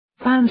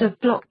fans of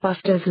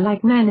blockbusters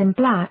like Men in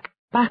Black,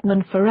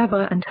 Batman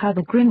Forever and How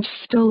the Grinch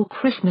Stole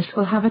Christmas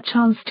will have a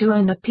chance to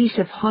own a piece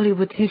of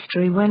Hollywood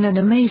history when an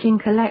amazing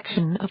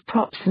collection of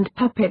props and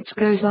puppets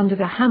goes under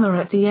the hammer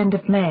at the end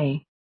of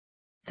May.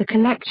 The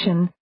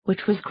collection,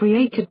 which was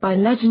created by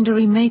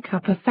legendary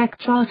makeup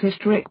effects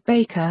artist Rick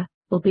Baker,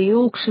 will be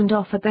auctioned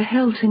off at the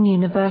Hilton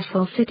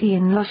Universal City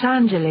in Los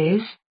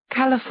Angeles,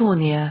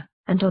 California,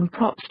 and on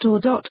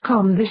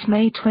PropStore.com this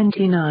May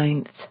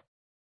 29.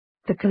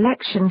 The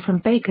collection from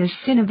Baker's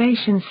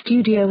Cinovation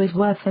studio is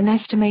worth an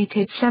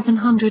estimated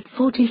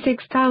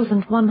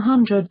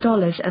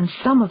 $746,100 and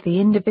some of the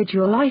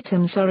individual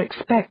items are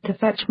expected to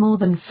fetch more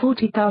than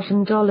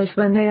 $40,000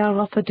 when they are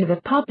offered to the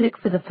public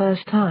for the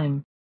first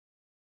time.